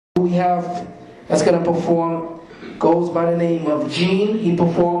We have that's gonna perform goes by the name of Gene. He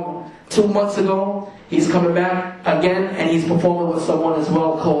performed 2 months ago. He's coming back again, and he's performing with someone as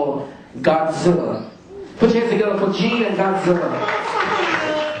well called Godzilla. Put your hands together for Gene and Godzilla.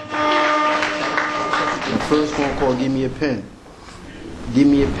 The first one called Give Me a Pen. Give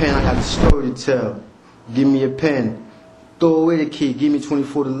me a pen, I got a story to tell. Give me a pen. Throw away the key, give me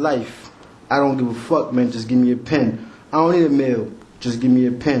 24 to life. I don't give a fuck, man, just give me a pen. I don't need a meal, just give me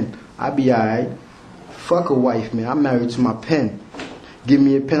a pen. I be alright. Fuck a wife, man, I'm married to my pen. Give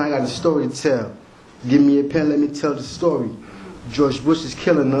me a pen, I got a story to tell. Give me a pen, let me tell the story. George Bush is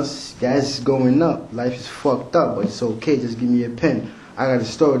killing us, gas is going up. Life is fucked up, but it's okay, just give me a pen. I got a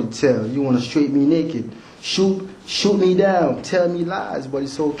story to tell. You wanna straight me naked? Shoot me down, tell me lies, but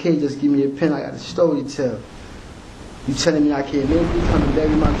it's okay, just give me a pen, I got a story to tell. You telling me I can't make it, trying to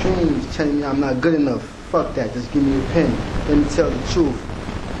bury my dreams, telling me I'm not good enough. Fuck that, just give me a pen, let me tell the truth.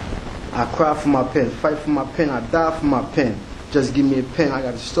 I cry for my pen, fight for my pen, I die for my pen. Just give me a pen, I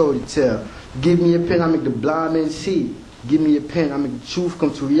got a story to tell. Give me a pen, I make the blind man see. Give me a pen, I make the truth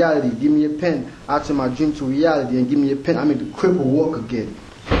come to reality. Give me a pen, I turn my dream to reality. And give me a pen, I make the cripple walk again.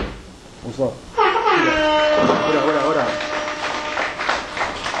 What's up? Hold up.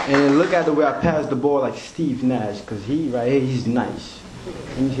 And look at the way I pass the ball like Steve Nash, because he right here, he's nice.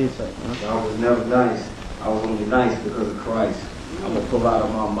 Let me say something. Huh? I was never nice. I was only nice because of Christ. I'm going to pull out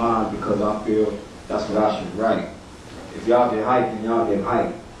of my mind because I feel that's what I should write. If y'all get hyped, then y'all get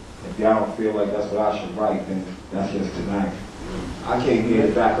hyped. If y'all don't feel like that's what I should write, then that's just tonight. I came here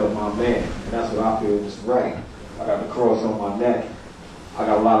to back up my man, and that's what I feel is right. I got the cross on my neck. I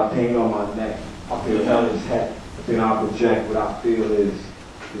got a lot of pain on my neck. I feel hell as heck. But then I project what I feel is,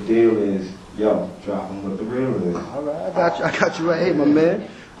 the deal is, yo, drop them what the real is. Alright, I got you right here, my man.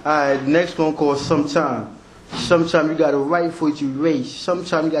 Alright, next one called Sometime. Sometimes you gotta write for you to erase.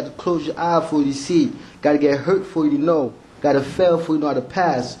 Sometimes you gotta close your eye for you to see. Gotta get hurt for you to know. Gotta fail for you to know how to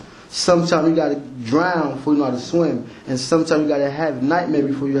pass. Sometimes you gotta drown before you know how to swim. And sometimes you gotta have nightmare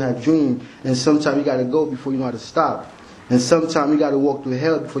before you have dream. And sometimes you gotta go before you know how to stop. And sometimes you gotta walk through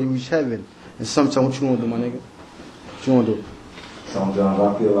hell before you reach heaven. And sometimes what you wanna do, my nigga? What you wanna do? Sometimes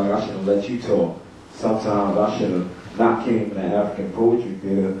I feel like I should have let you talk. Sometimes I should have not came to the African Poetry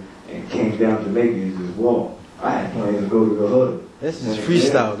Theater and came down to Jamaica and just walked. I had plans to go to the hood. This is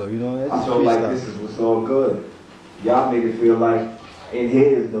freestyle though, you know? I feel like this is what's all good. Y'all make it feel like in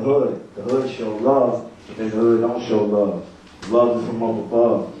here is the hood. The hood show love, but then the hood don't show love. Love is from up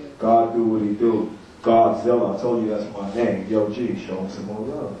above. God do what he do. Godzilla, I told you that's my name. Yo, G, show him some more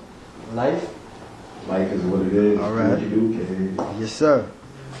love. Life? Life is what it is. All right. Do what you do, kid. Yes, sir.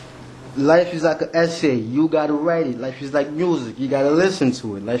 Life is like an essay. You gotta write it. Life is like music. You gotta listen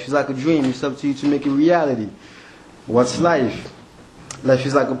to it. Life is like a dream. It's up to you to make it reality. What's life? Life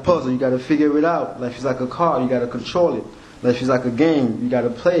is like a puzzle. You gotta figure it out. Life is like a car. You gotta control it. Life is like a game. You gotta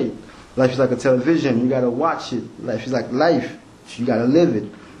play it. Life is like a television. You gotta watch it. Life is like life. You gotta live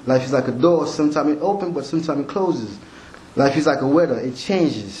it. Life is like a door. Sometimes it opens, but sometimes it closes. Life is like a weather. It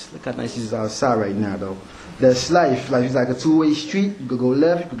changes. Look how nice it is outside right now, though. That's life. Life is like a two-way street. You could go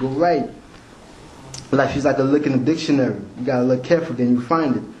left, you could go right. Life is like a look in the dictionary. You gotta look careful, then you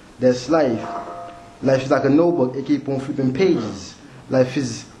find it. That's life. Life is like a notebook. It keep on flipping pages. Life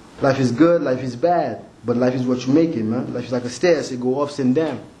is good. Life is bad. But life is what you make it, man. Life is like a stairs. It go ups and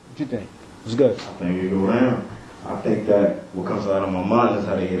down. What you think? It's good. I think it go down. I think that what comes out of my mind is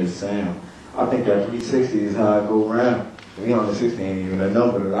how they hear the sound. I think that 360 is how I go around. 360 ain't even a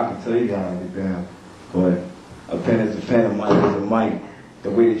number that I can tell you how I get down. But a pen is a pen, a mic is a mic.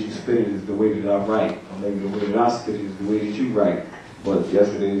 The way that you spit it is the way that I write. Or maybe the way that I spit it is the way that you write. But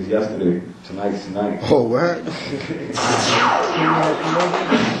yesterday is yesterday. Tonight's tonight. Oh, what? Can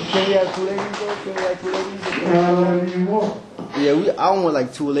we have 2 ladies though? Can we have 2 ladies? You want? Yeah, I don't want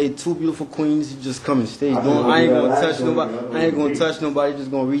like 2 ladies, 2 beautiful queens. You just come and stay. I ain't gonna touch nobody. I ain't gonna touch nobody.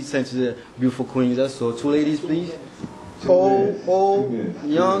 Just gonna reach into the beautiful queens. That's all. 2 ladies, please. Old,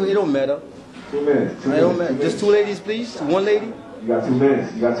 young. It don't matter. 2 minutes. It don't matter. Just 2 ladies, please. 1 lady. You got 2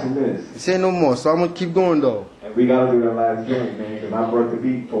 minutes. You got 2 minutes. Say no more. So I'm gonna keep going though. And we gotta do that last drink, man, because I broke the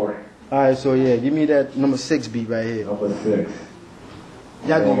beat for it. All right. So yeah, give me that number 6 beat right here. Number 6.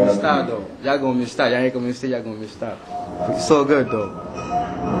 Y'all gonna miss style though. Y'all gonna miss style. Y'all ain't gonna miss style. Y'all gonna miss style. It's so good though.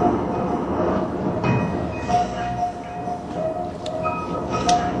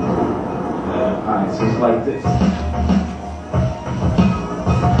 Alright, so it's like this.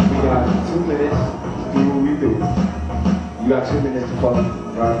 We got 2 minutes to do what we do. You got 2 minutes to fucking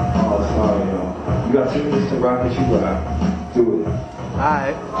rock. Oh, sorry, y'all. You got 2 minutes to rock what you rock. Do it.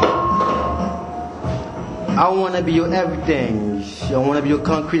 Alright. I want to be your everything. I want to be your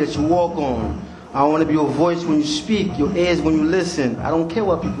concrete that you walk on. I want to be your voice when you speak, your ears when you listen. I don't care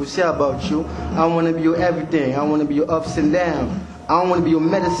what people say about you. I want to be your everything. I want to be your ups and downs. I don't want to be your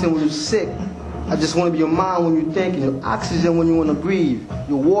medicine when you're sick. I just want to be your mind when you're thinking, your oxygen when you want to breathe,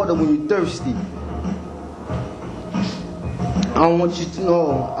 your water when you're thirsty. I don't want you to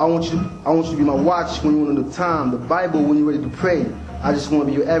know, I want you to be my watch when you want to know the time, the Bible when you're ready to pray. I just want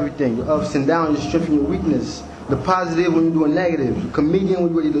to be your everything, your ups and downs, your strength and your weakness, the positive when you're doing negative, the comedian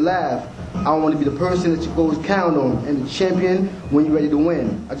when you're ready to laugh. I want to be the person that you always count on, and the champion when you're ready to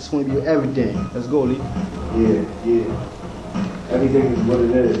win. I just want to be your everything. Let's go, Lee. Yeah. Everything is what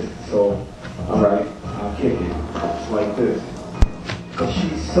it is. So, alright, I'll kick it. It's like this. Cause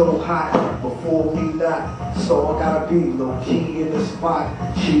she's so hot before we not, so I gotta be low key in the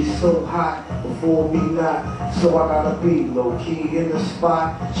spot. She's so hot before we not, so I gotta be low key in the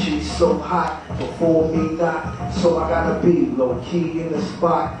spot. She's so hot before me not, so I gotta be low key in the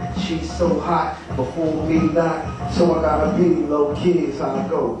spot. She's so hot before me not, so I gotta be low key as I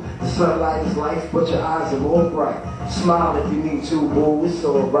go. The sunlight is life, but your eyes are all bright. Smile if you need to, boo, it's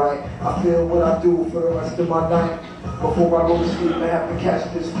alright. I feel what I do for the rest of my night. Before I go to sleep, I have to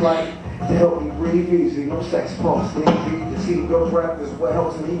catch this flight to help me breathe easy. No sex pumps, easy to see your breath is what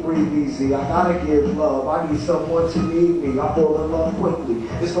helps me breathe easy. I gotta give love. I need someone to need me. I fall in love quickly.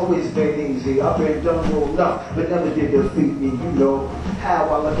 It's always been easy. I've been done rolled up, but never did defeat me. You know how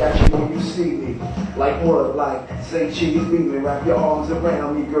I look at you when you see me. Like what? Like say cheese beaming. Wrap your arms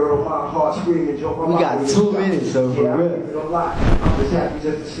around me, girl. My heart screaming. Joke my We got 2 minutes, so for yeah, real. I'm giving a lot. I'm just happy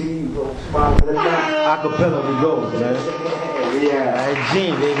just to see you, bro. Smiling at the night. Acapella we go, man. Yeah. Hey,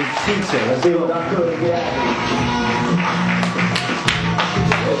 Gene, baby, teacher. Let's See go. what I could get.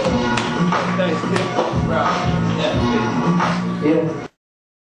 Thanks, kid. Right. Yeah. Yeah.